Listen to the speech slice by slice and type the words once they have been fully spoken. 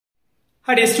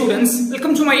Hi dear students,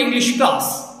 welcome to my English class.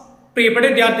 പ്രിയപ്പെട്ട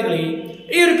വിദ്യാർത്ഥികളെ,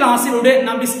 ഈ ഒരു ക്ലാസ്സിലൂടെ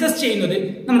നാം ഡിസ്കസ് ചെയ്യുന്നത്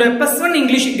നമ്മുടെ +1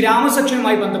 ഇംഗ്ലീഷ് ഗ്രാമർ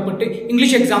സെക്ഷനുമായി ബന്ധപ്പെട്ട്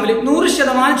ഇംഗ്ലീഷ് എക്സാമിൽ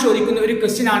 100% ചോദിക്കുന്ന ഒരു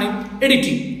ക്വസ്റ്റ്യൻ ആണ്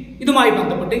എഡിറ്റിംഗ്. ഇതുമായി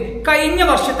ബന്ധപ്പെട്ട് കഴിഞ്ഞ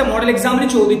വർഷത്തെ മോഡൽ എക്സാമിൽ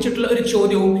ചോദിച്ചിട്ടുള്ള ഒരു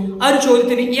ചോദ്യവും ആ ഒരു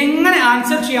ചോദ്യത്തിന് എങ്ങനെ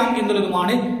ആൻസർ ചെയ്യാം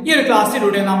എന്നുള്ളതുമാണ് ഈ ഒരു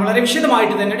ക്ലാസ്സിലൂടെ നാം വളരെ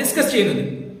വിശദമായിട്ട് തന്നെ ഡിസ്കസ് ചെയ്യുന്നത്.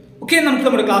 ഓക്കെ, നമുക്ക്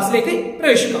നമ്മുടെ ക്ലാസ്സിലേക്ക്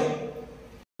പ്രവേശിക്കാം.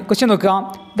 ക്വസ്റ്റ്യൻ നോക്കുക.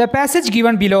 The passage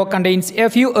given below contains a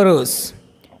few errors.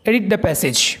 Edit the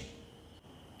passage.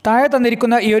 താഴെ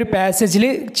തന്നിരിക്കുന്ന ഈ ഒരു പാസേജിൽ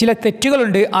ചില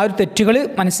തെറ്റുകളുണ്ട്. ആ ഒരു തെറ്റുകൾ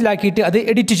മനസ്സിലാക്കിയിട്ട് അത്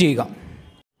എഡിറ്റ് ചെയ്യുക.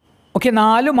 ഓക്കെ,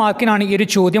 4 മാർക്കിനാണ് ഈ ഒരു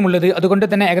ചോദ്യമുള്ളത്. അതുകൊണ്ട്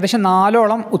തന്നെ ഏകദേശം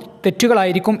 4ഓളം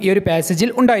തെറ്റുകളായിരിക്കും ഈ ഒരു പാസേജിൽ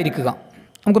ഉണ്ടായിരിക്കുക.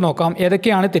 നമുക്ക് നോക്കാം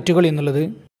ഏതൊക്കെയാണ് തെറ്റുകൾ എന്നുള്ളത്.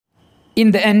 In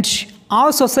the end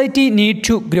our society need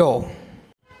to grow.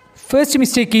 First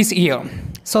mistake is here.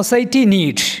 Society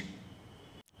need.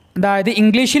 അതായത്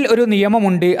ഇംഗ്ലീഷിൽ ഒരു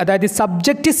നിയമമുണ്ട്. അതായത്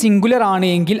സബ്ജക്റ്റ് സിംഗുലർ ആണ്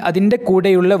എങ്കിൽ അതിൻ്റെ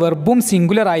കൂടെയുള്ള വെർബും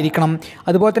സിംഗുലർ ആയിരിക്കണം.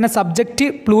 അതുപോലെ തന്നെ സബ്ജക്റ്റ്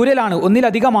പ്ലൂരലാണ്,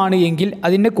 ഒന്നിലധികമാണ് എങ്കിൽ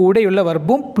അതിൻ്റെ കൂടെയുള്ള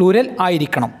വെർബും പ്ലൂരൽ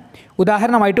ആയിരിക്കണം.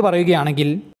 ഉദാഹരണമായിട്ട്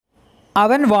പറയുകയാണെങ്കിൽ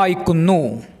അവൻ വായിക്കുന്നു,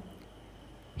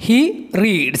 ഹി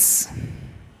റീഡ്സ്.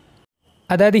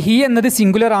 അതായത് ഹി എന്നത്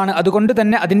സിംഗുലർ ആണ്, അതുകൊണ്ട്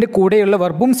തന്നെ അതിൻ്റെ കൂടെയുള്ള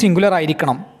വെർബും സിംഗുലർ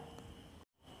ആയിരിക്കണം.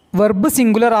 വെർബ്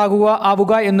സിംഗുലർ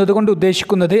ആവുക എന്നതുകൊണ്ട്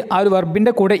ഉദ്ദേശിക്കുന്നത് ആ ഒരു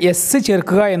വെർബിൻ്റെ കൂടെ എസ്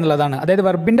ചേർക്കുക എന്നുള്ളതാണ്. അതായത്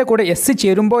വെർബിൻ്റെ കൂടെ എസ്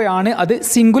ചേരുമ്പോഴാണ് അത്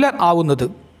സിംഗുലർ ആവുന്നത്.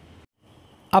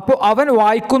 അപ്പോൾ അവൻ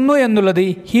വായിക്കുന്നു എന്നുള്ളത്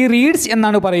ഹി റീഡ്സ്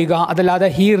എന്നാണ് പറയുക, അതല്ലാതെ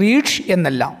ഹി റീഡ്സ്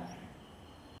എന്നല്ല.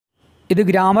 ഇത്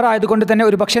ഗ്രാമർ ആയതുകൊണ്ട് തന്നെ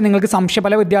ഒരുപക്ഷെ നിങ്ങൾക്ക്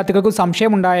പല വിദ്യാർത്ഥികൾക്കും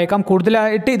സംശയമുണ്ടായേക്കാം.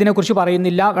 കൂടുതലായിട്ട് ഇതിനെക്കുറിച്ച്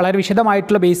പറയുന്നില്ല. വളരെ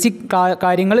വിശദമായിട്ടുള്ള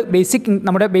കാര്യങ്ങൾ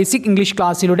നമ്മുടെ ബേസിക് ഇംഗ്ലീഷ്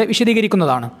ക്ലാസ്സിലൂടെ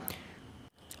വിശദീകരിക്കുന്നതാണ്.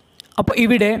 അപ്പോൾ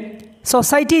ഇവിടെ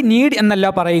സൊസൈറ്റി നീഡ് എന്നല്ല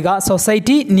പറയുക,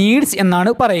 സൊസൈറ്റി നീഡ്സ്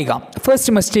എന്നാണ് പറയുക.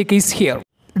 First mistake is here.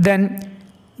 Then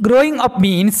growing up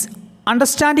means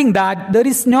understanding that there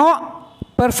is no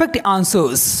perfect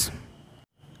answers.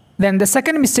 Then the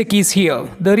second mistake is here.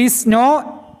 There is no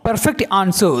perfect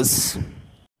answers.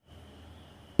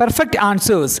 Perfect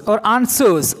answers or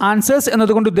answers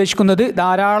എന്നതുകൊണ്ട് ഉദ്ദേശിക്കുന്നത്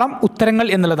ധാരാളം ഉത്തരങ്ങൾ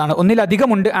എന്നുള്ളതാണ്.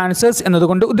 ഒന്നിലധികമുണ്ട് answers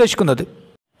എന്നതുകൊണ്ട് ഉദ്ദേശിക്കുന്നത്.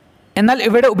 എന്നാൽ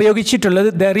ഇവിടെ ഉപയോഗിച്ചിട്ടുള്ളത്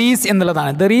ദർ ഈസ്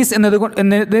എന്നുള്ളതാണ്. ദർ ഈസ്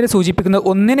എന്നതിനെ സൂചിപ്പിക്കുന്നത്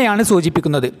ഒന്നിനെയാണ്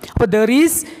സൂചിപ്പിക്കുന്നത്. അപ്പോൾ there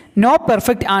is no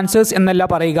perfect answers എന്നല്ല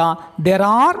പറയുക, there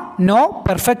are no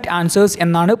perfect answers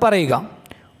എന്നാണ് പറയുക.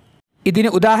 ഇതിന്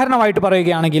ഉദാഹരണമായിട്ട്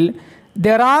പറയുകയാണെങ്കിൽ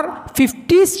there are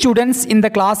 50 students in the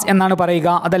class എന്നാണ് പറയുക,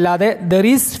 അതല്ലാതെ there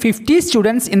is 50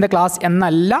 students in the class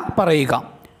എന്നല്ല പറയുക.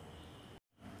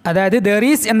 അതായത് ദർ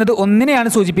ഈസ് എന്നത്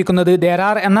ഒന്നിനെയാണ് സൂചിപ്പിക്കുന്നത്, ദർ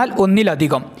ആർ എന്നാൽ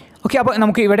ഒന്നിലധികം. ഓക്കെ, അപ്പോൾ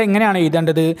നമുക്ക് ഇവിടെ എങ്ങനെയാണ്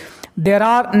എഴുതേണ്ടത്? There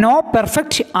are no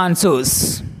perfect answers.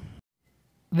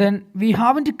 Then we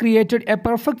haven't created A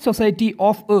perfect society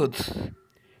of earth.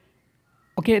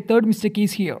 Okay, third mistake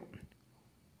is here.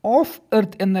 Of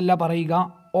earth എന്നല്ല പറയുക,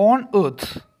 ഓൺ എർത്ത്.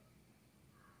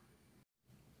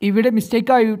 ഇവിടെ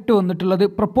മിസ്റ്റേക്കായിട്ട് വന്നിട്ടുള്ളത്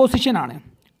പ്രപ്പോസിഷനാണ്.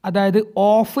 അതായത്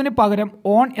ഓഫിന് പകരം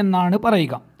ഓൺ എന്നാണ്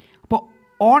പറയുക. അപ്പോൾ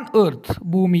ഓൺ എർത്ത്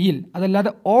ഭൂമിയിൽ,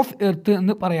 അതല്ലാതെ ഓഫ് എർത്ത്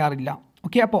എന്ന് പറയാറില്ല.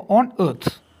 ഓക്കെ, അപ്പോൾ on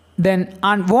earth. Then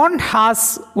and won't has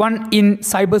one in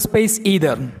cyberspace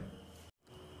either.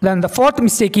 Then the fourth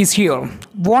mistake is here.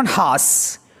 Won't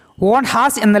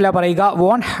has എന്നല്ല പറയുക,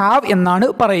 won't have എന്നാണ്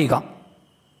പറയുക.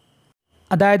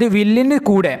 അതായത് വില്ലിന്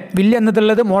കൂടെ, വില്ല്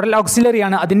എന്നതുള്ളത് മോഡൽ ഓക്സിലറി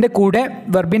ആണ്, അതിൻ്റെ കൂടെ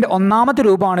വെർബിൻ്റെ ഒന്നാമത്തെ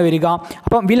രൂപമാണ് വരിക.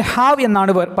 അപ്പം വിൽ ഹാവ്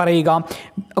എന്നാണ് പറയുക.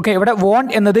 ഓക്കെ, ഇവിടെ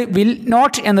വോണ്ട് എന്നത് വിൽ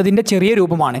നോട്ട് എന്നതിൻ്റെ ചെറിയ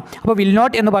രൂപമാണ്. അപ്പോൾ വിൽ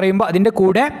നോട്ട് എന്ന് പറയുമ്പോൾ അതിൻ്റെ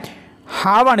കൂടെ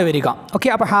ഹാവ് ആണ് വരിക. ഓക്കെ,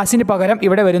 അപ്പോൾ ഹാസിന് പകരം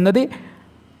ഇവിടെ വരുന്നത്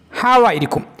ഹാവ്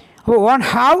ആയിരിക്കും. അപ്പോൾ won't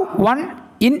have one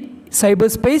in cyber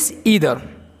space ether.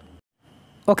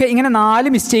 Okay, ഇങ്ങനെ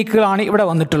 4 മിസ്റ്റേക്കുകളാണ് ഇവിടെ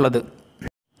വന്നിട്ടുള്ളത്.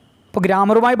 അപ്പോൾ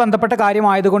ഗ്രാമറുമായി ബന്ധപ്പെട്ട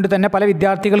കാര്യമായതുകൊണ്ട് തന്നെ പല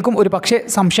വിദ്യാർത്ഥികൾക്കും ഒരു പക്ഷേ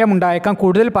സംശയമുണ്ടായേക്കാം.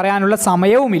 കൂടുതൽ പറയാനുള്ള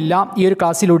സമയവുമില്ല ഈ ഒരു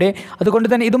ക്ലാസ്സിലൂടെ. അതുകൊണ്ട്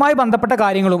തന്നെ ഇതുമായി ബന്ധപ്പെട്ട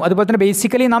കാര്യങ്ങളും അതുപോലെ തന്നെ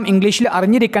ബേസിക്കലി നാം ഇംഗ്ലീഷിൽ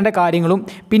അറിഞ്ഞിരിക്കേണ്ട കാര്യങ്ങളും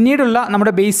പിന്നീടുള്ള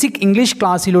നമ്മുടെ ബേസിക് ഇംഗ്ലീഷ്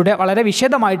ക്ലാസ്സിലൂടെ വളരെ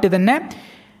വിശദമായിട്ട് തന്നെ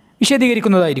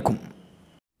വിശദീകരിക്കുന്നതായിരിക്കും.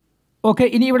 ഓക്കെ,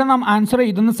 ഇനി ഇവിടെ നാം ആൻസർ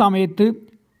എഴുതുന്ന സമയത്ത്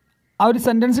ആ ഒരു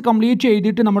സെൻറ്റൻസ് കംപ്ലീറ്റ്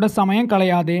ചെയ്തിട്ട് നമ്മുടെ സമയം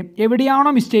കളയാതെ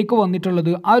എവിടെയാണോ മിസ്റ്റേക്ക് വന്നിട്ടുള്ളത്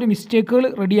ആ ഒരു മിസ്റ്റേക്കുകൾ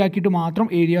റെഡിയാക്കിയിട്ട് മാത്രം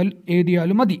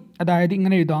എഴുതിയാലും മതി. അതായത്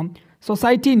ഇങ്ങനെ എഴുതാം: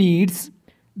 society needs,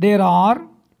 there are,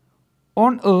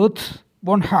 on earth,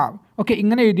 won't have. Okay,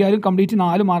 ഇങ്ങനെ എഴുതിയാലും കംപ്ലീറ്റ്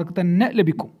 4 മാർക്ക് തന്നെ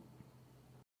ലഭിക്കും.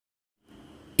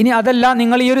 ഇനി അതല്ല,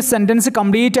 നിങ്ങൾ ഈ ഒരു സെൻറ്റൻസ്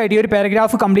കംപ്ലീറ്റ് ആയിട്ട്, ഈ ഒരു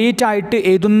പാരഗ്രാഫ് കംപ്ലീറ്റ് ആയിട്ട്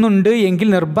എഴുതുന്നുണ്ട് എങ്കിൽ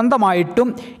നിർബന്ധമായിട്ടും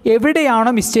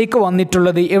എവിടെയാണോ മിസ്റ്റേക്ക്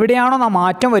വന്നിട്ടുള്ളത്, എവിടെയാണോ നാം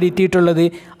മാറ്റം വരുത്തിയിട്ടുള്ളത്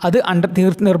അത്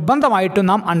നിർബന്ധമായിട്ടും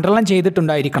നാം അണ്ടർലൈൻ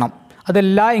ചെയ്തിട്ടുണ്ടായിരിക്കണം.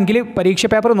 അതല്ല എങ്കിൽ പരീക്ഷ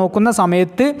പേപ്പർ നോക്കുന്ന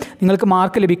സമയത്ത് നിങ്ങൾക്ക്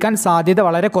മാർക്ക് ലഭിക്കാൻ സാധ്യത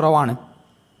വളരെ കുറവാണ്.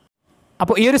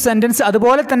 അപ്പോൾ ഈ ഒരു സെൻറ്റൻസ്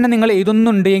അതുപോലെ തന്നെ നിങ്ങൾ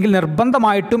എഴുതുന്നുണ്ടെങ്കിൽ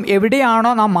നിർബന്ധമായിട്ടും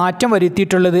എവിടെയാണോ നാം മാറ്റം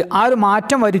വരുത്തിയിട്ടുള്ളത് ആ ഒരു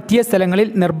മാറ്റം വരുത്തിയ സ്ഥലങ്ങളിൽ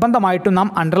നിർബന്ധമായിട്ടും നാം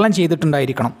അണ്ടർലൈൻ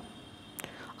ചെയ്തിട്ടുണ്ടായിരിക്കണം.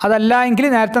 അതല്ല എങ്കിൽ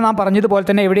നേരത്തെ നാം പറഞ്ഞതുപോലെ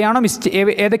തന്നെ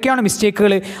ഏതൊക്കെയാണോ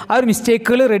മിസ്റ്റേക്കുകൾ ആ ഒരു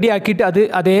മിസ്റ്റേക്കുകൾ റെഡിയാക്കിയിട്ട് അത്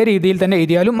അതേ രീതിയിൽ തന്നെ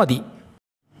എഴുതിയാലും മതി.